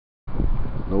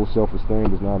Low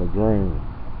self-esteem is not a dream.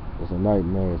 It's a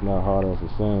nightmare. It's not hard as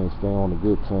it seems. Stay on the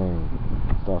good team.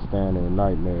 Stop staying in the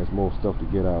nightmare. There's more stuff to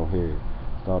get out here.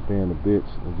 Stop being a bitch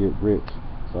and get rich.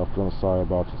 Stop feeling sorry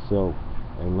about yourself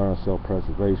and learn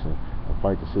self-preservation and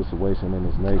fight the situation in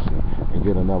this nation and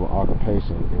get another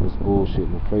occupation. If it's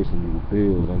bullshit and facing you with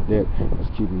bills and debt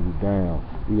that's keeping you down,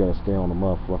 you gotta stay on the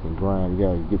motherfucking grind. You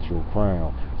gotta get your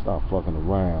crown. Stop fucking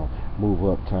around. Move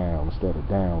uptown instead of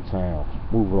downtown.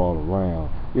 Move it all around.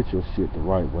 Get your shit the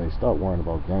right way. Stop worrying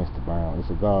about gangster bound. It's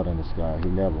a God in the sky. He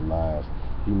never lies.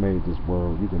 He made this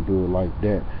world. You can do it like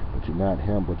that, but you're not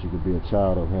him, but you can be a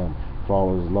child of him.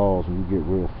 Follow his laws and you get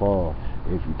real far.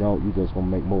 If you don't, you just gonna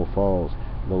make more falls.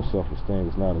 Low self-esteem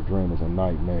is not a dream, it's a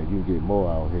nightmare. You get more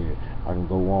out here. I can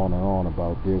go on and on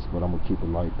about this, but I'm gonna keep it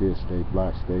like this. Stay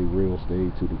black, stay real,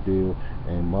 stay to the deal,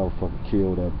 and motherfucker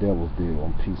kill that devil's deal.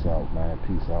 And peace out, man.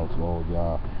 Peace out to all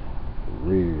y'all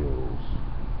reals.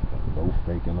 No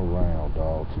faking around,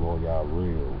 dog. To all y'all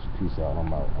reals. Peace out.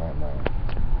 I'm out,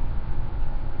 man.